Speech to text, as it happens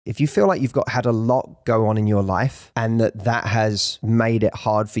If you feel like you've had a lot go on in your life and that has made it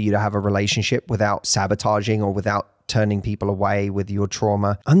hard for you to have a relationship without sabotaging or without turning people away with your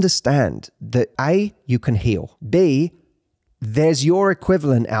trauma, understand that A, you can heal. B, there's your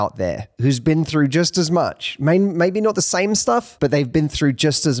equivalent out there who's been through just as much, maybe not the same stuff, but they've been through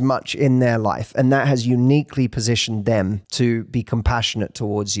just as much in their life. And that has uniquely positioned them to be compassionate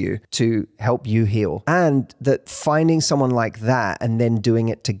towards you, to help you heal. And that finding someone like that and then doing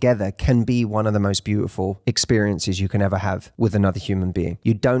it together can be one of the most beautiful experiences you can ever have with another human being.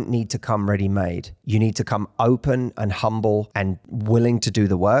 You don't need to come ready-made. You need to come open and humble and willing to do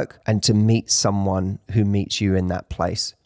the work and to meet someone who meets you in that place.